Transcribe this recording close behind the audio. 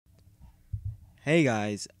Hey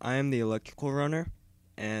guys, I am the Electrical Runner,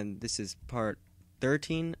 and this is part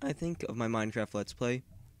 13, I think, of my Minecraft Let's Play.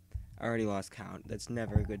 I already lost count. That's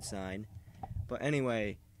never a good sign. But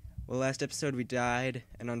anyway, last episode we died,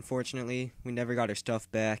 and unfortunately, we never got our stuff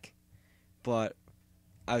back. But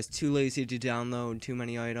I was too lazy to download too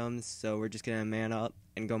many items, so we're just gonna man up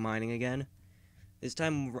and go mining again. This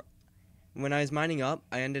time, when I was mining up,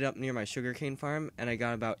 I ended up near my sugarcane farm, and I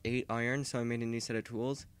got about 8 iron, so I made a new set of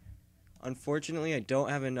tools. Unfortunately, I don't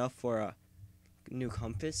have enough for a new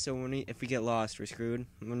compass, so if we get lost, we're screwed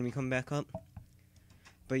when we come back up.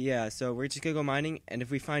 But yeah, so we're just going to go mining, and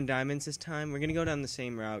if we find diamonds this time, we're going to go down the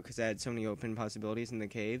same route because I had so many open possibilities in the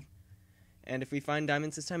cave. And if we find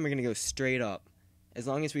diamonds this time, we're going to go straight up, as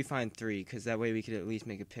long as we find 3, because that way we could at least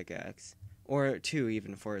make a pickaxe. Or 2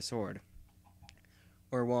 even for a sword.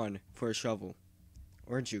 Or 1 for a shovel.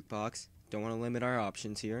 Or a jukebox. Don't want to limit our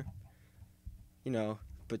options here. You know.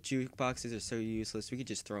 But jukeboxes are so useless, we could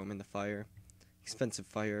just throw them in the fire. Expensive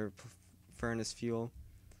furnace fuel.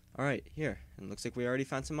 Alright, here. And looks like we already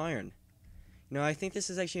found some iron. You know, I think this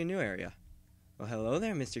is actually a new area. Oh, hello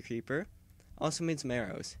there, Mr. Creeper. Also made some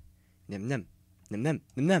arrows. Nem nem. Nem nem.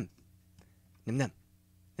 Nem nem. Nem nem.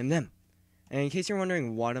 Nem nem. And in case you're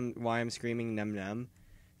wondering why I'm screaming nem nem,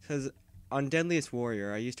 because on Deadliest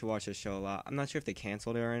Warrior, I used to watch this show a lot. I'm not sure if they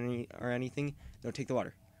canceled it or anything. No, take the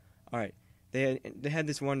water. Alright. They had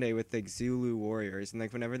this one day with, like, Zulu warriors, and,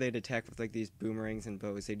 like, whenever they'd attack with, like, these boomerangs and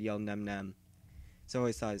bows, they'd yell nem nem. So I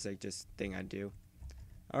always thought it was, like, just a thing I'd do.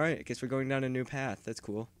 Alright, I guess we're going down a new path. That's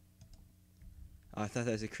cool. Oh, I thought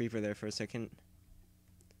that was a creeper there for a second.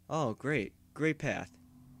 Oh, great. Great path.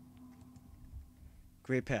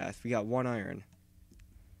 Great path. We got 1 iron.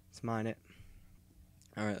 Let's mine it.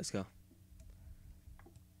 Alright, let's go.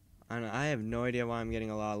 I have no idea why I'm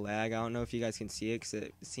getting a lot of lag. I don't know if you guys can see it, because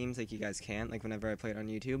it seems like you guys can't, like whenever I play it on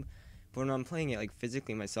YouTube. But when I'm playing it, like,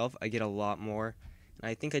 physically myself, I get a lot more. And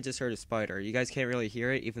I think I just heard a spider. You guys can't really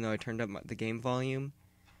hear it, even though I turned up the game volume.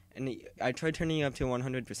 And I tried turning it up to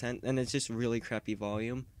 100%, and it's just really crappy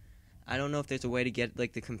volume. I don't know if there's a way to get,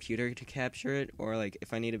 like, the computer to capture it, or, like,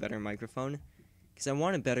 if I need a better microphone. Because I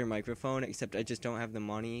want a better microphone, except I just don't have the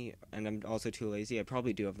money, and I'm also too lazy. I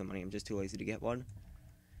probably do have the money, I'm just too lazy to get one.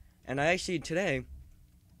 And today,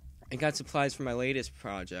 I got supplies for my latest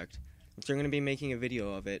project, which I'm going to be making a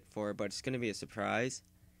video of it for, but it's going to be a surprise.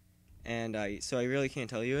 And so I really can't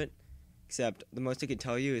tell you it, except the most I could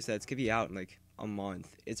tell you is that it's going to be out in, like, a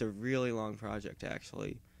month. It's a really long project,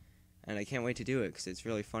 actually. And I can't wait to do it, because it's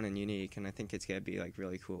really fun and unique, and I think it's going to be, like,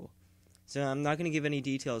 really cool. So I'm not going to give any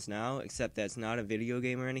details now, except that it's not a video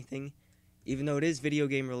game or anything, even though it is video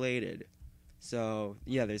game related. So,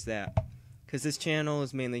 yeah, there's that. Because this channel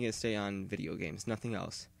is mainly going to stay on video games, nothing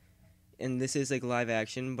else. And this is, like, live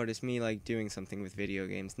action, but it's me, like, doing something with video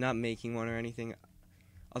games, not making one or anything.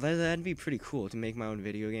 Although that'd be pretty cool to make my own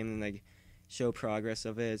video game and, like, show progress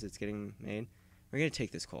of it as it's getting made. We're going to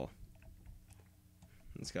take this coal.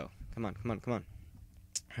 Let's go. Come on, come on, come on.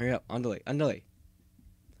 Hurry up. Underlay, underlay.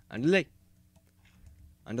 Underlay.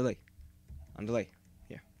 Underlay. Underlay.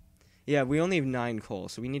 Here. Yeah, we only have 9 coal,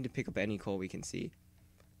 so we need to pick up any coal we can see.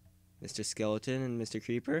 Mr. Skeleton and Mr.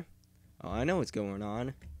 Creeper. Oh, I know what's going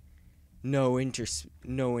on. No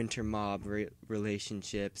inter-mob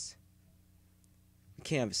relationships. We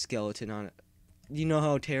can't have a skeleton on it. You know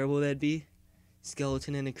how terrible that'd be?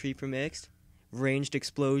 Skeleton and a creeper mixed? Ranged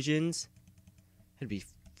explosions? That'd be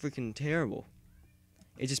freaking terrible.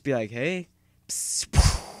 It'd just be like, hey. Psst,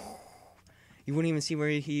 you wouldn't even see where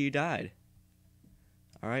he died.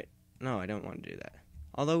 Alright. No, I don't want to do that.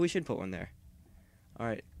 Although we should put one there.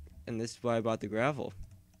 Alright. And this is why I bought the gravel.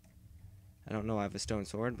 I don't know I have a stone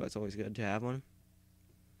sword, but it's always good to have one.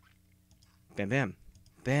 Bam, bam.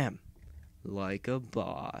 Bam. Like a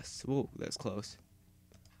boss. Whoa, that's close.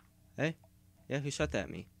 Hey? Yeah, who shot that at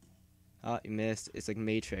me? Ah, you missed. It's like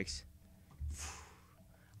Matrix.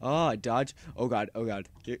 Oh, I dodged. Oh, God. Oh, God.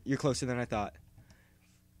 You're closer than I thought.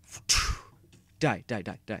 Die, die,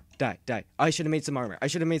 die, die, die, die. I should have made some armor. I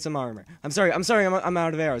should have made some armor. I'm sorry. I'm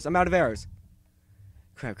out of arrows. I'm out of arrows.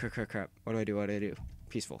 Crap, crap, crap, crap. What do I do? What do I do?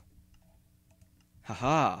 Peaceful.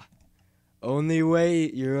 Haha.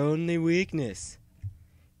 Your only weakness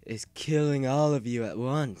is killing all of you at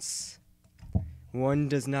once. One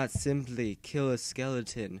does not simply kill a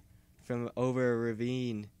skeleton from over a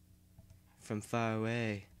ravine from far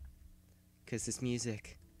away. 'Cause this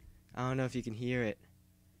music, I don't know if you can hear it,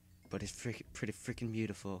 but it's pretty freaking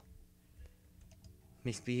beautiful.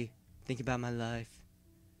 Makes me think about my life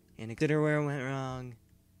and consider where I went wrong.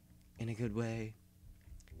 In a good way.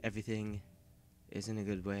 Everything is in a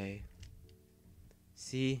good way.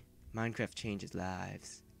 See? Minecraft changes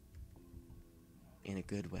lives. in a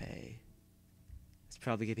good way. It's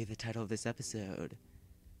probably gonna be the title of this episode.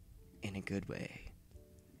 In a good way.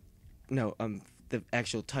 No, the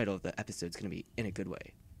actual title of the episode's gonna be In a Good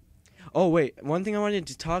Way. Oh, wait, one thing I wanted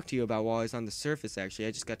to talk to you about while I was on the surface, actually,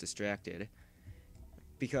 I just got distracted.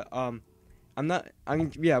 Because,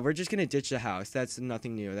 we're just gonna ditch the house. That's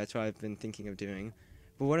nothing new. That's what I've been thinking of doing.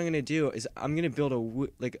 But what I'm gonna do is I'm gonna build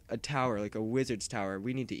a tower, like a wizard's tower.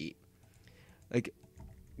 We need to eat. Like,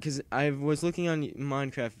 because I was looking on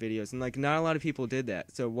Minecraft videos, and, like, not a lot of people did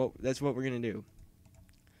that. So that's what we're gonna do.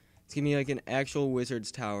 It's gonna be, like, an actual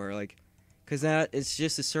wizard's tower, like, because that it's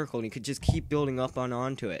just a circle, and you could just keep building up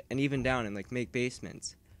onto it, and even down, and, like, make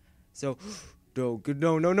basements. So, no. Get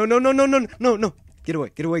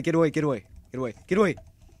away.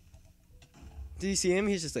 Did you see him?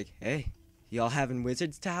 He's just like, hey, y'all having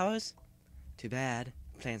wizard's towers? Too bad.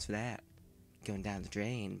 Plans for that. Going down the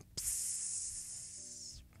drain.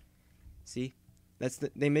 Psst. See?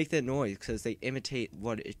 They make that noise because they imitate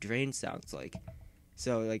what a drain sounds like.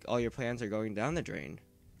 So, like, all your plans are going down the drain.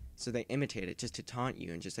 So they imitate it just to taunt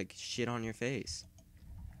you and just, like, shit on your face.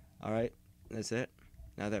 Alright, that's it.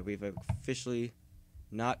 Now that we've officially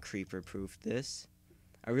not creeper-proofed this,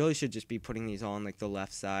 I really should just be putting these all on, like, the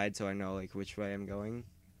left side so I know, like, which way I'm going.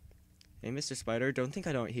 Hey, Mr. Spider, don't think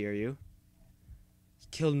I don't hear you. You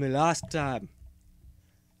killed me last time.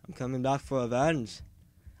 I'm coming back for revenge.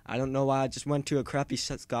 I don't know why I just went to a crappy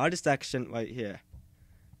Scottish accent right here.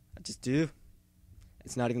 I just do.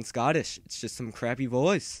 It's not even Scottish. It's just some crappy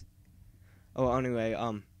voice. Oh, anyway,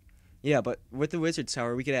 yeah, but with the wizard's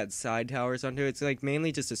tower, we could add side towers onto it. It's, like,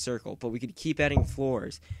 mainly just a circle, but we could keep adding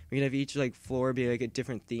floors. We could have each, like, floor be, like, a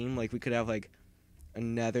different theme. Like, we could have, like, a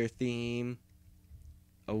nether theme,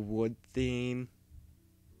 a wood theme,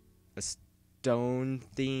 a stone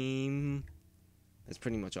theme. That's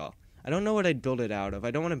pretty much all. I don't know what I'd build it out of. I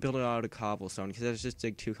don't want to build it out of cobblestone, because that's just,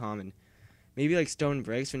 like, too common. Maybe, like, stone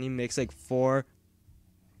bricks when you mix, like, four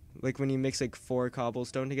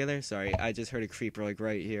cobblestone together. Sorry, I just heard a creeper, like,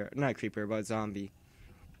 right here. Not a creeper, but a zombie.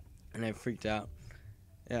 And I freaked out.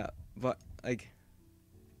 Yeah, but, like,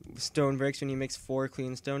 stone bricks when you mix 4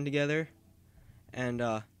 clean stone together. And,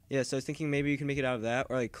 yeah, so I was thinking maybe you can make it out of that,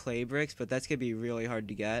 or, like, clay bricks, but that's gonna be really hard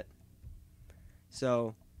to get.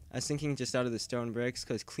 So, I was thinking just out of the stone bricks,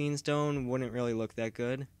 because clean stone wouldn't really look that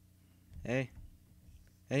good. Hey,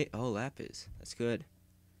 oh, lapis. That's good.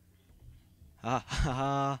 Ha ha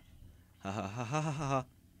ha. Ha ha ha ha ha ha.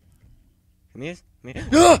 Come here.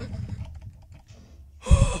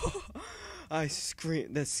 I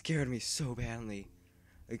screamed. That scared me so badly.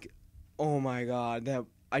 Like, oh my god,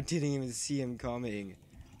 I didn't even see him coming.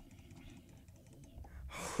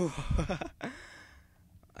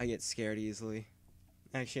 I get scared easily.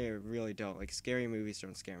 Actually, I really don't. Like, scary movies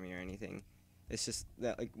don't scare me or anything. It's just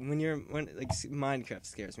that, like, Minecraft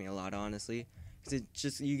scares me a lot, honestly. Because it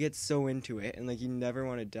just, you get so into it, and, like, you never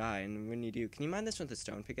want to die, and when you do, can you mine this with a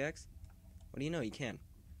stone pickaxe? What do you know? You can.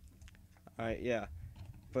 Alright, yeah.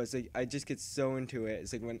 But it's like, I just get so into it.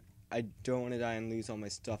 It's like when I don't want to die and lose all my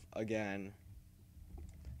stuff again.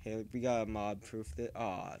 Hey, we gotta mob-proof this.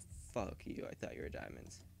 Aw, fuck you. I thought you were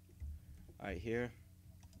diamonds. Alright, here.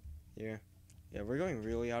 Yeah, we're going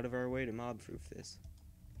really out of our way to mob-proof this.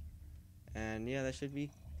 And, yeah, that should be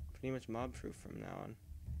pretty much mob-proof from now on.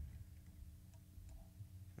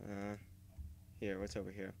 Here, what's over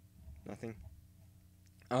here? Nothing?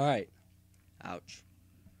 Alright. Ouch.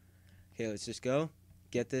 Okay, let's just go,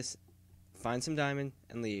 get this, find some diamond,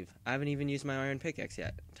 and leave. I haven't even used my iron pickaxe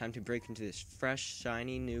yet. Time to break into this fresh,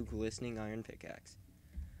 shiny, new, glistening iron pickaxe.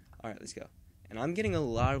 Alright, let's go. And I'm getting a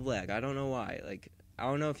lot of lag. I don't know why. Like, I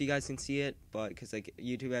don't know if you guys can see it, but, because, like,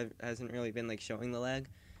 YouTube hasn't really been, like, showing the lag.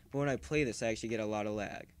 But when I play this, I actually get a lot of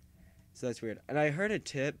lag. So that's weird. And I heard a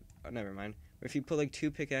tip, oh, never mind, where if you put, like,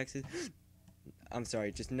 2 pickaxes, I'm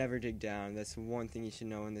sorry, just never dig down. That's one thing you should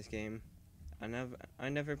know in this game. I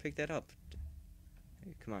never picked that up.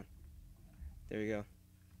 Hey, come on. There we go.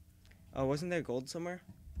 Oh, wasn't there gold somewhere?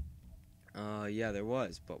 Yeah, there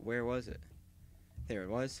was, but where was it? There it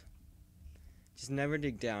was. Just never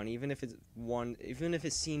dig down, even if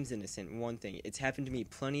it seems innocent, one thing. It's happened to me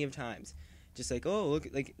plenty of times. Just like, oh, look,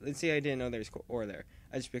 like, let's say I didn't know there's ore there.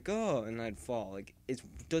 I'd just be like, oh, and I'd fall. Like, it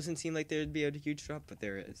doesn't seem like there'd be a huge drop, but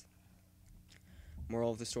there is.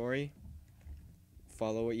 Moral of the story,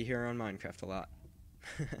 follow what you hear on Minecraft a lot.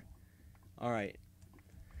 Alright.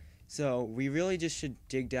 So, we really just should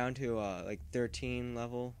dig down to, like, 13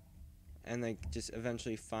 level, and, like, just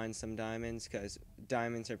eventually find some diamonds, because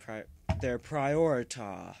diamonds are they're priority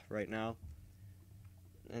right now.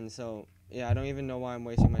 And so, yeah, I don't even know why I'm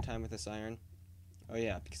wasting my time with this iron. Oh,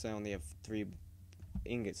 yeah, because I only have 3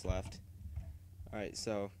 ingots left. Alright,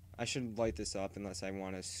 so I should light this up unless I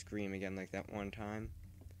want to scream again like that one time.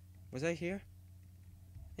 Was I here?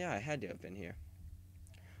 Yeah, I had to have been here.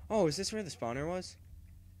 Oh, is this where the spawner was?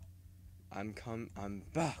 I'm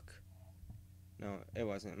back. No, it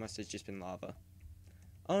wasn't. It must have just been lava.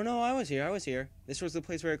 Oh no, I was here. This was the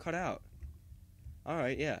place where it cut out.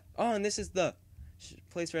 Alright, yeah. Oh, and this is the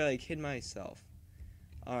place where I like hid myself.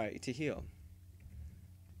 Alright, to heal.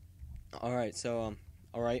 Alright, so,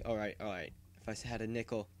 alright. If I had a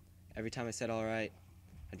nickel every time I said alright,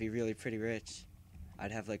 I'd be really pretty rich.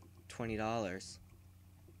 I'd have like $20.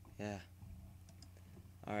 Yeah.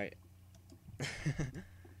 Alright.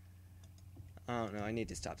 I don't know, I need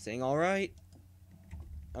to stop saying alright.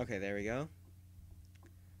 Okay, there we go.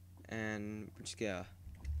 And we're just gonna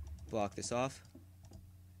block this off.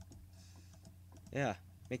 Yeah,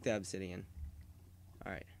 make the obsidian.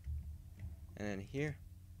 Alright. And then here.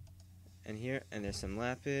 And here. And there's some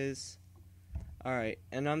lapis. Alright.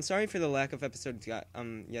 And I'm sorry for the lack of episodes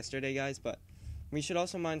yesterday, guys, but we should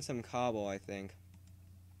also mine some cobble, I think.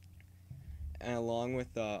 And along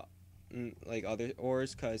with the like other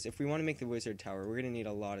ores, because if we want to make the wizard tower, we're gonna need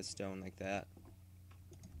a lot of stone like that.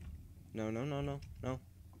 No.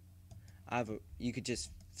 You could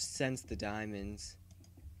just sense the diamonds,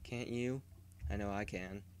 can't you? I know I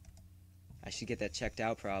can. I should get that checked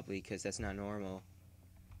out probably, because that's not normal.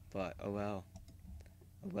 But oh well.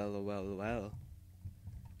 Oh well.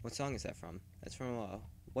 What song is that from? That's from a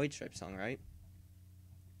White Stripe song, right?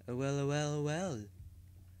 Oh well.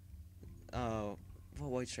 Oh, what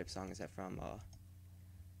White Stripe song is that from?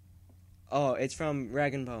 Oh, it's from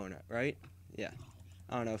Rag and Bone, right? Yeah.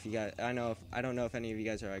 I don't know if you guys. I don't know if any of you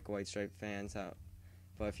guys are like White Stripe fans.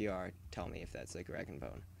 But if you are, tell me if that's like Rag and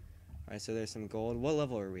Bone. All right. So there's some gold. What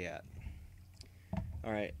level are we at?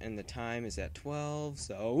 All right, and the time is at 12.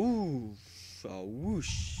 So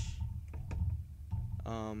whoosh.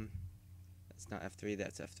 That's not F3.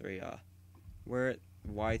 That's F3. We're at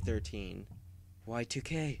Y13.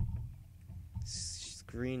 Y2K.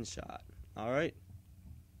 Screenshot. All right.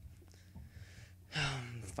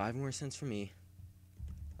 5 more cents for me.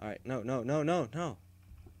 All right. No.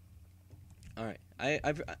 All right.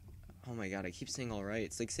 Oh my god, I keep saying all right.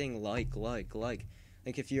 It's like saying like.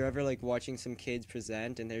 Like if you're ever like watching some kids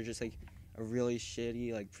present and they're just like a really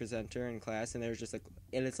shitty like presenter in class and they're just like,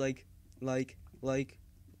 and it's like. I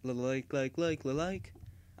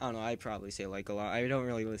don't know, I probably say like a lot. I don't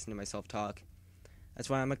really listen to myself talk. That's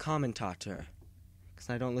why I'm a commentator. Because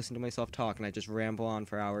I don't listen to myself talk and I just ramble on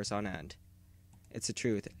for hours on end. It's the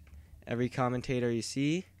truth. Every commentator you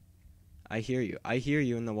see, I hear you. I hear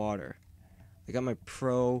you in the water. I got my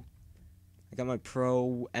pro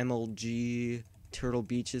MLG Turtle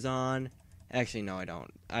Beaches on. Actually, no, I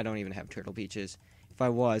don't. I don't even have Turtle Beaches. If I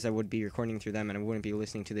was, I would be recording through them and I wouldn't be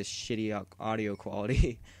listening to this shitty audio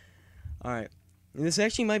quality. Alright. This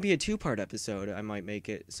actually might be a 2-part episode. I might make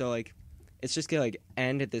it. So, like, it's just gonna, like,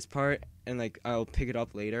 end at this part and, like, I'll pick it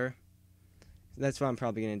up later. That's what I'm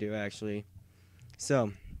probably gonna do, actually.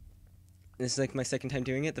 So, this is, like, my second time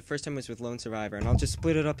doing it. The first time was with Lone Survivor, and I'll just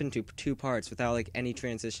split it up into 2 parts without, like, any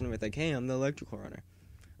transition with, like, hey, I'm the electrical runner.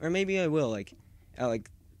 Or maybe I will, like, at, like,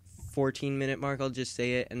 14-minute mark, I'll just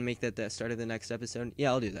say it and make that the start of the next episode.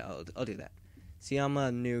 Yeah, I'll do that. I'll do that. See, I'm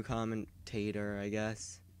a new commentator, I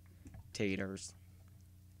guess. Taters.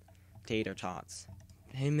 Tater tots.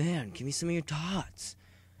 Hey, man, give me some of your tots.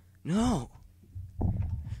 No.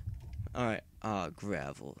 Alright,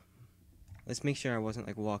 gravel. Let's make sure I wasn't,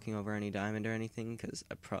 like, walking over any diamond or anything, because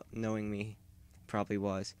knowing me, probably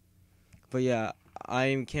was. But yeah,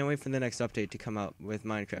 I can't wait for the next update to come out with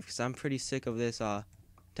Minecraft, because I'm pretty sick of this,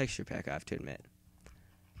 texture pack, I have to admit.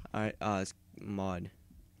 Alright, it's mod.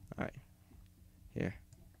 Alright. Here.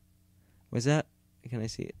 Was that? Can I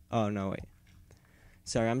see it? Oh, no, wait.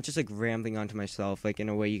 Sorry, I'm just, like, rambling onto myself, like, in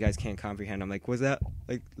a way you guys can't comprehend. I'm like, was that?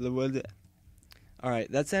 Like, was it?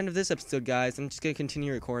 Alright, that's the end of this episode, guys. I'm just gonna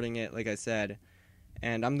continue recording it, like I said.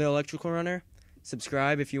 And I'm the electrical runner.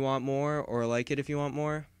 Subscribe if you want more, or like it if you want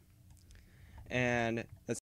more. And that's